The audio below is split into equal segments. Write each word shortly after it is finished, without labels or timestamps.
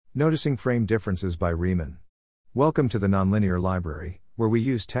Noticing Frame Differences by Raemon. Welcome to the Nonlinear Library, where we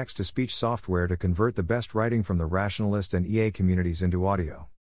use text-to-speech software to convert the best writing from the Rationalist and EA communities into audio.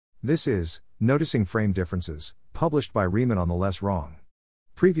 This is Noticing Frame Differences, published by Raemon on the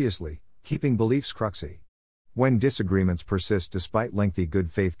LessWrong.Previously, keeping beliefs CruxyWhen. When disagreements persist despite lengthy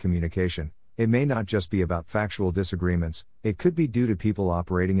good faith communication, it may not just be about factual disagreements, it could be due to people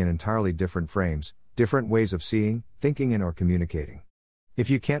operating in entirely different frames, different ways of seeing, thinking, and/or communicating. If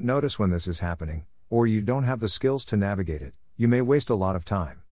you can't notice when this is happening, or you don't have the skills to navigate it, you may waste a lot of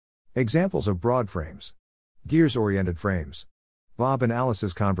time. Examples of broad frames. Gears-oriented frames. Bob and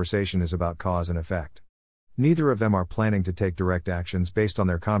Alice's conversation is about cause and effect. Neither of them are planning to take direct actions based on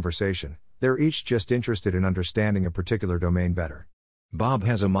their conversation, they're each just interested in understanding a particular domain better. Bob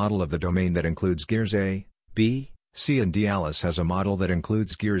has a model of the domain that includes gears A, B, C and D. Alice has a model that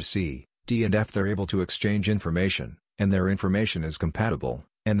includes gears C, D and F. They're able to exchange information, and their information is compatible,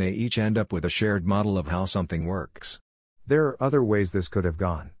 and they each end up with a shared model of how something works. There are other ways this could have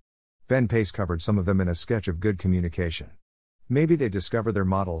gone. Ben Pace covered some of them in a sketch of good communication. Maybe they discover their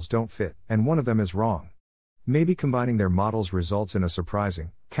models don't fit, and one of them is wrong. Maybe combining their models results in a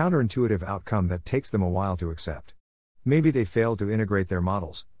surprising, counterintuitive outcome that takes them a while to accept. Maybe they failed to integrate their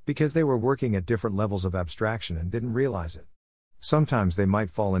models, because they were working at different levels of abstraction and didn't realize it. Sometimes they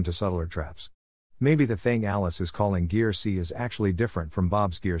might fall into subtler traps. Maybe the thing Alice is calling gear C is actually different from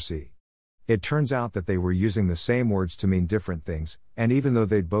Bob's gear C. It turns out that they were using the same words to mean different things, and even though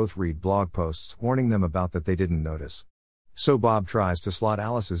they'd both read blog posts warning them about that, they didn't notice. So Bob tries to slot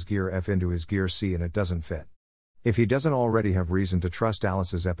Alice's gear F into his gear C and it doesn't fit. If he doesn't already have reason to trust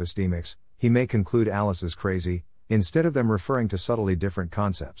Alice's epistemics, he may conclude Alice is crazy, instead of them referring to subtly different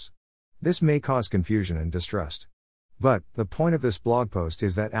concepts. This may cause confusion and distrust. But, the point of this blog post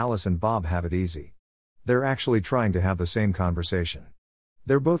is that Alice and Bob have it easy. They're actually trying to have the same conversation.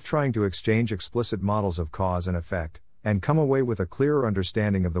 They're both trying to exchange explicit models of cause and effect, and come away with a clearer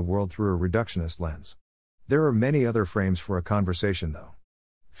understanding of the world through a reductionist lens. There are many other frames for a conversation though.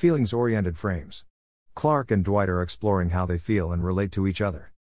 Feelings-oriented frames. Clark and Dwight are exploring how they feel and relate to each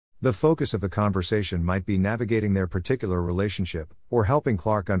other. The focus of the conversation might be navigating their particular relationship, or helping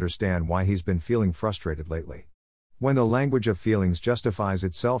Clark understand why he's been feeling frustrated lately. When the language of feelings justifies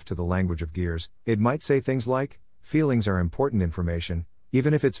itself to the language of gears, it might say things like, feelings are important information,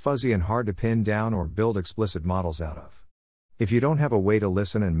 even if it's fuzzy and hard to pin down or build explicit models out of. If you don't have a way to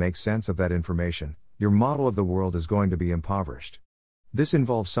listen and make sense of that information, your model of the world is going to be impoverished. This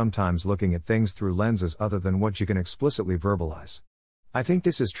involves sometimes looking at things through lenses other than what you can explicitly verbalize. I think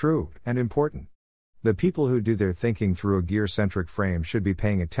this is true, and important. The people who do their thinking through a gear-centric frame should be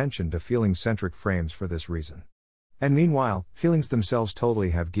paying attention to feeling-centric frames for this reason. And meanwhile, feelings themselves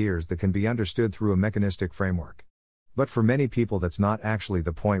totally have gears that can be understood through a mechanistic framework. But for many people that's not actually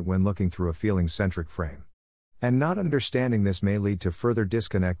the point when looking through a feelings-centric frame. And not understanding this may lead to further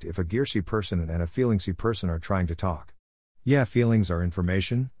disconnect if a gearsy person and a feelingsy person are trying to talk. Yeah, feelings are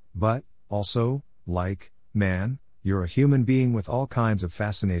information, but, also, man, you're a human being with all kinds of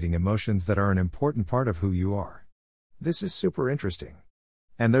fascinating emotions that are an important part of who you are. This is super interesting.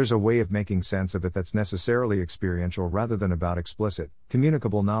 And there's a way of making sense of it that's necessarily experiential rather than about explicit,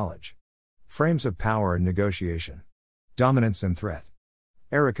 communicable knowledge. Frames of power and negotiation. Dominance and threat.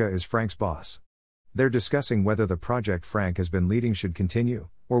 Erica is Frank's boss. They're discussing whether the project Frank has been leading should continue,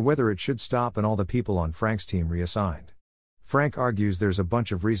 or whether it should stop and all the people on Frank's team reassigned. Frank argues there's a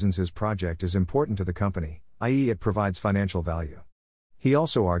bunch of reasons his project is important to the company, i.e. it provides financial value. He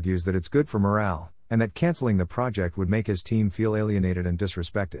also argues that it's good for morale, and that canceling the project would make his team feel alienated and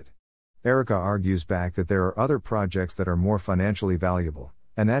disrespected. Erica argues back that there are other projects that are more financially valuable,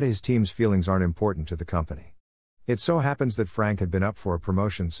 and that his team's feelings aren't important to the company. It so happens that Frank had been up for a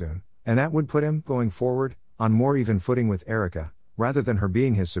promotion soon, and that would put him, going forward, on more even footing with Erica, rather than her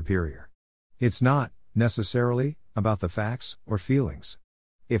being his superior. It's not, necessarily, about the facts, or feelings.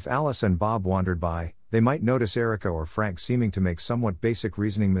 If Alice and Bob wandered by, they might notice Erica or Frank seeming to make somewhat basic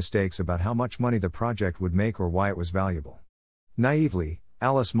reasoning mistakes about how much money the project would make or why it was valuable. Naively,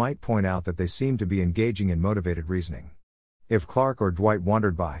 Alice might point out that they seem to be engaging in motivated reasoning. If Clark or Dwight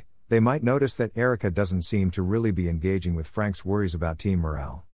wandered by, they might notice that Erica doesn't seem to really be engaging with Frank's worries about team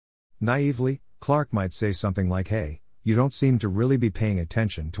morale. Naively, Clark might say something like, "Hey, you don't seem to really be paying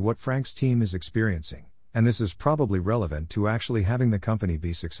attention to what Frank's team is experiencing, and this is probably relevant to actually having the company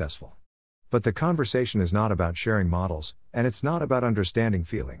be successful." But the conversation is not about sharing models, and it's not about understanding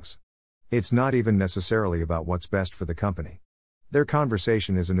feelings. It's not even necessarily about what's best for the company. Their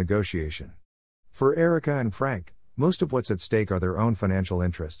conversation is a negotiation. For Erica and Frank, most of what's at stake are their own financial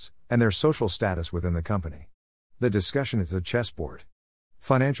interests, and their social status within the company. The discussion is a chessboard.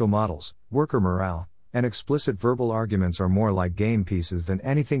 Financial models, worker morale, and explicit verbal arguments are more like game pieces than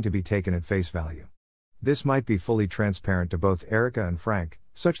anything to be taken at face value. This might be fully transparent to both Erica and Frank,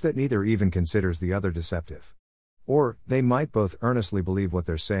 such that neither even considers the other deceptive. Or, they might both earnestly believe what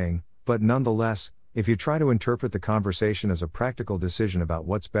they're saying, but nonetheless, if you try to interpret the conversation as a practical decision about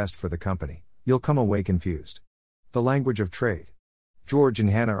what's best for the company, you'll come away confused. The language of trade. George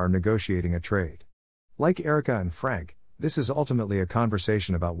and Hannah are negotiating a trade. Like Erica and Frank, this is ultimately a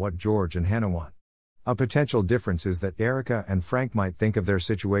conversation about what George and Hannah want. A potential difference is that Erica and Frank might think of their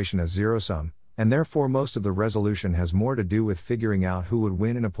situation as zero-sum, and therefore most of the resolution has more to do with figuring out who would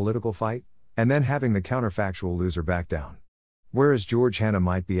win in a political fight, and then having the counterfactual loser back down. Whereas George and Hannah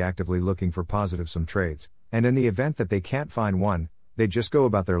might be actively looking for positive-sum trades, and in the event that they can't find one, they just go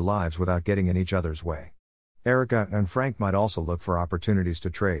about their lives without getting in each other's way. Erica and Frank might also look for opportunities to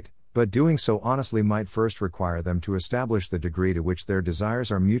trade, but doing so honestly might first require them to establish the degree to which their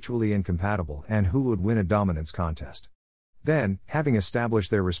desires are mutually incompatible and who would win a dominance contest. Then, having established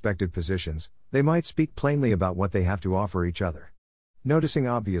their respective positions, they might speak plainly about what they have to offer each other. Noticing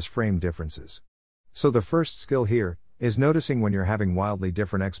obvious frame differences. So the first skill here is noticing when you're having wildly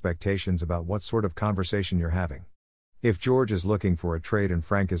different expectations about what sort of conversation you're having. If George is looking for a trade and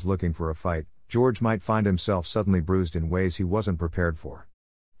Frank is looking for a fight, George might find himself suddenly bruised in ways he wasn't prepared for.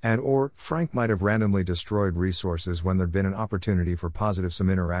 Or Frank might have randomly destroyed resources when there'd been an opportunity for positive-sum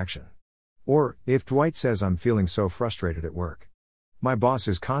interaction. Or, if Dwight says I'm feeling so frustrated at work. My boss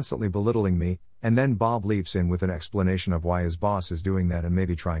is constantly belittling me, and then Bob leaps in with an explanation of why his boss is doing that and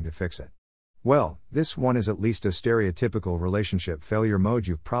maybe trying to fix it. Well, this one is at least a stereotypical relationship failure mode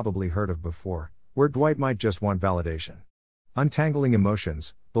you've probably heard of before, where Dwight might just want validation. Untangling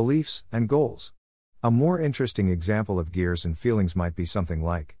emotions, beliefs, and goals. A more interesting example of gears and feelings might be something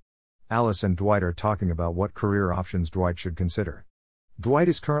like: Alice and Dwight are talking about what career options Dwight should consider. Dwight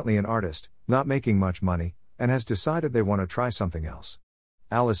is currently an artist, not making much money, and has decided they want to try something else.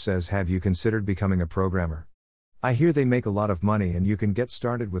 Alice says, "Have you considered becoming a programmer? I hear they make a lot of money and you can get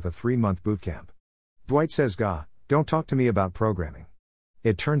started with a 3-month bootcamp." Dwight says, "Gah, don't talk to me about programming."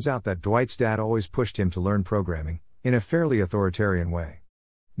 It turns out that Dwight's dad always pushed him to learn programming, in a fairly authoritarian way.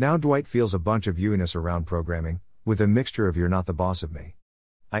 Now Dwight feels a bunch of you-ness around programming, with a mixture of "you're not the boss of me.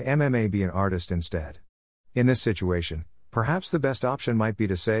 I am maybe an artist instead." In this situation, perhaps the best option might be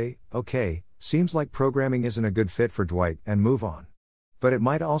to say, "Okay, seems like programming isn't a good fit for Dwight," and move on. But it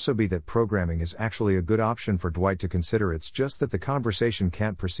might also be that programming is actually a good option for Dwight to consider. It's just that the conversation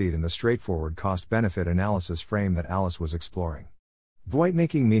can't proceed in the straightforward cost-benefit analysis frame that Alice was exploring. Dwight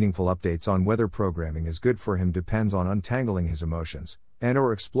making meaningful updates on whether programming is good for him depends on untangling his emotions,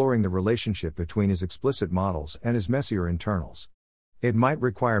 and/or exploring the relationship between his explicit models and his messier internals. It might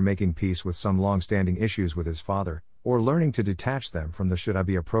require making peace with some long-standing issues with his father, or learning to detach them from the "should I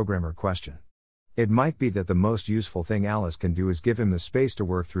be a programmer" question. It might be that the most useful thing Alice can do is give him the space to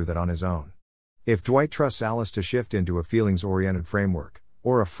work through that on his own. If Dwight trusts Alice to shift into a feelings-oriented framework,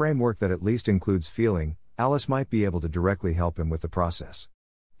 or a framework that at least includes feeling, Alice might be able to directly help him with the process.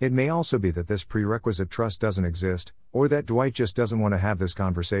 It may also be that this prerequisite trust doesn't exist, or that Dwight just doesn't want to have this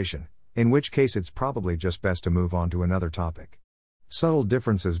conversation, in which case it's probably just best to move on to another topic. Subtle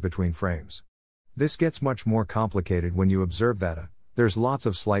differences between frames. This gets much more complicated when you observe that there's lots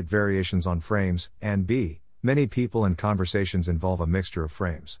of slight variations on frames, and many people and conversations involve a mixture of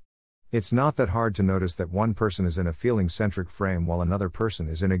frames. It's not that hard to notice that one person is in a feelings-centric frame while another person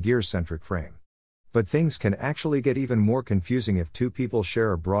is in a gears-centric frame. But things can actually get even more confusing if two people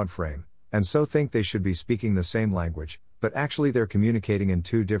share a broad frame, and so think they should be speaking the same language, but actually they're communicating in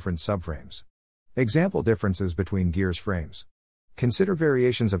two different subframes. Example differences between gears frames. Consider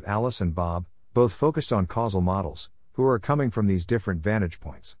variations of Alice and Bob, both focused on causal models, who are coming from these different vantage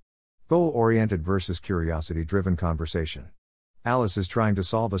points. Goal-oriented versus curiosity-driven conversation. Alice is trying to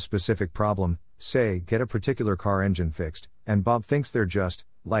solve a specific problem, say, get a particular car engine fixed, and Bob thinks they're just,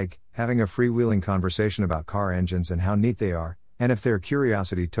 having a freewheeling conversation about car engines and how neat they are, and if their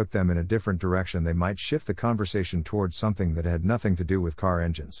curiosity took them in a different direction they might shift the conversation towards something that had nothing to do with car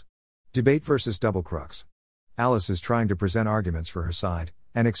engines. Debate versus double crux. Alice is trying to present arguments for her side,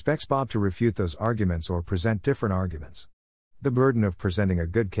 and expects Bob to refute those arguments or present different arguments. The burden of presenting a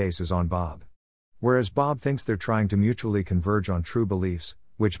good case is on Bob. Whereas Bob thinks they're trying to mutually converge on true beliefs,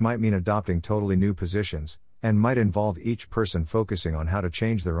 which might mean adopting totally new positions, and might involve each person focusing on how to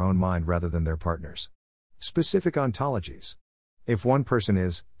change their own mind rather than their partner's. Specific ontologies. If one person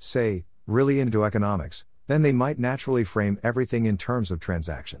is, say, really into economics, then they might naturally frame everything in terms of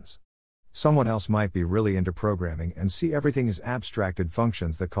transactions. Someone else might be really into programming and see everything as abstracted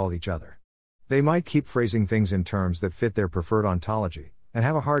functions that call each other. They might keep phrasing things in terms that fit their preferred ontology, and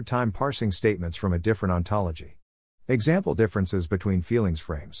have a hard time parsing statements from a different ontology. Example differences between feelings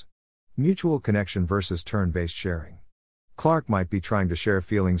frames. Mutual connection versus turn-based sharing. Clark might be trying to share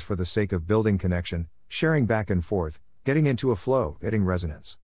feelings for the sake of building connection, sharing back and forth, getting into a flow, getting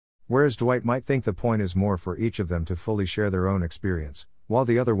resonance. Whereas Dwight might think the point is more for each of them to fully share their own experience, while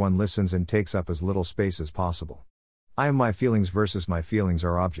the other one listens and takes up as little space as possible. I am my feelings versus my feelings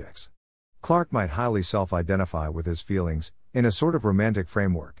are objects. Clark might highly self-identify with his feelings, in a sort of romantic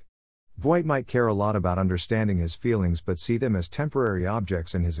framework. Dwight might care a lot about understanding his feelings but see them as temporary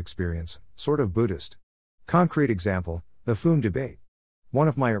objects in his experience, sort of Buddhist. Concrete example, the Foom debate. One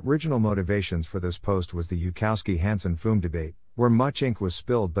of my original motivations for this post was the Yudkowsky-Hansen-Foom debate, where much ink was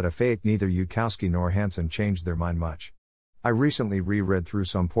spilled but neither Yudkowsky nor Hansen changed their mind much. I recently reread through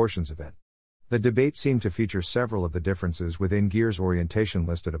some portions of it. The debate seemed to feature several of the differences within Gears orientation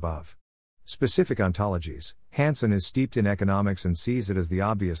listed above. Specific ontologies. Hansen is steeped in economics and sees it as the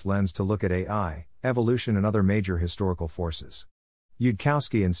obvious lens to look at AI, evolution and other major historical forces.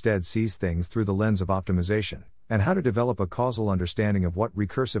 Yudkowsky instead sees things through the lens of optimization, and how to develop a causal understanding of what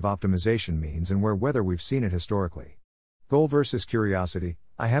recursive optimization means and whether we've seen it historically. Goal versus curiosity.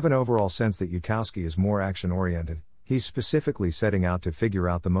 I have an overall sense that Yudkowsky is more action-oriented. He's specifically setting out to figure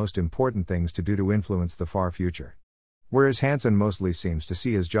out the most important things to do to influence the far future. Whereas Hansen mostly seems to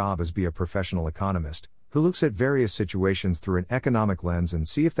see his job as be a professional economist, who looks at various situations through an economic lens and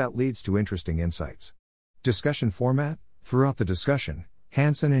see if that leads to interesting insights. Discussion format. Throughout the discussion,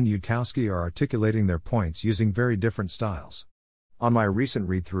 Hansen and Yudkowsky are articulating their points using very different styles. On my recent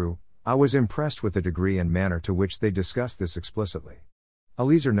read-through, I was impressed with the degree and manner to which they discuss this explicitly.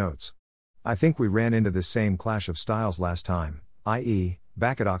 Eliezer notes, I think we ran into this same clash of styles last time, i.e.,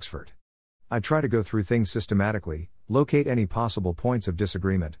 back at Oxford. I try to go through things systematically, locate any possible points of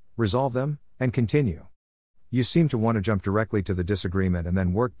disagreement, resolve them, and continue. You seem to want to jump directly to the disagreement and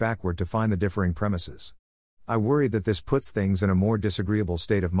then work backward to find the differing premises. I worry that this puts things in a more disagreeable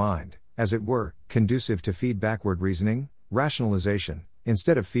state of mind, as it were, conducive to feed-backward reasoning, rationalization,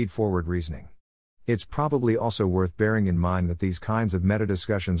 instead of feed-forward reasoning. It's probably also worth bearing in mind that these kinds of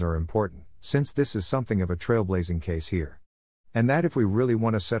meta-discussions are important, since this is something of a trailblazing case here. And that if we really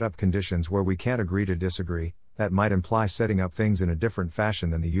want to set up conditions where we can't agree to disagree, that might imply setting up things in a different fashion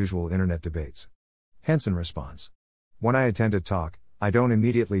than the usual internet debates. Hansen responds. When I attend a talk, I don't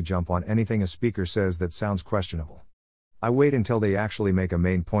immediately jump on anything a speaker says that sounds questionable. I wait until they actually make a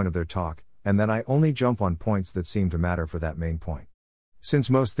main point of their talk, and then I only jump on points that seem to matter for that main point. Since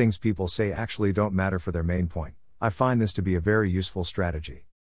most things people say actually don't matter for their main point, I find this to be a very useful strategy.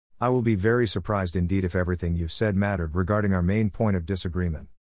 I will be very surprised indeed if everything you've said mattered regarding our main point of disagreement.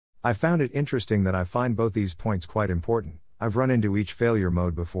 I found it interesting that I find both these points quite important. I've run into each failure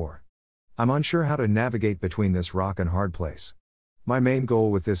mode before. I'm unsure how to navigate between this rock and hard place. My main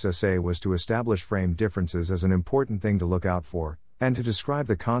goal with this essay was to establish frame differences as an important thing to look out for, and to describe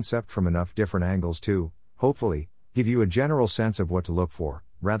the concept from enough different angles to, hopefully, give you a general sense of what to look for,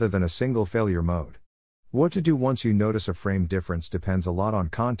 rather than a single failure mode. What to do once you notice a frame difference depends a lot on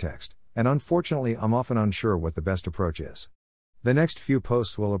context, and unfortunately I'm often unsure what the best approach is. The next few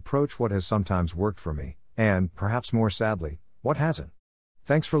posts will approach what has sometimes worked for me, and, perhaps more sadly, what hasn't.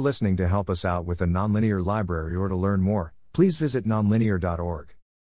 Thanks for listening. To help us out with the Nonlinear Library or to learn more, please visit nonlinear.org.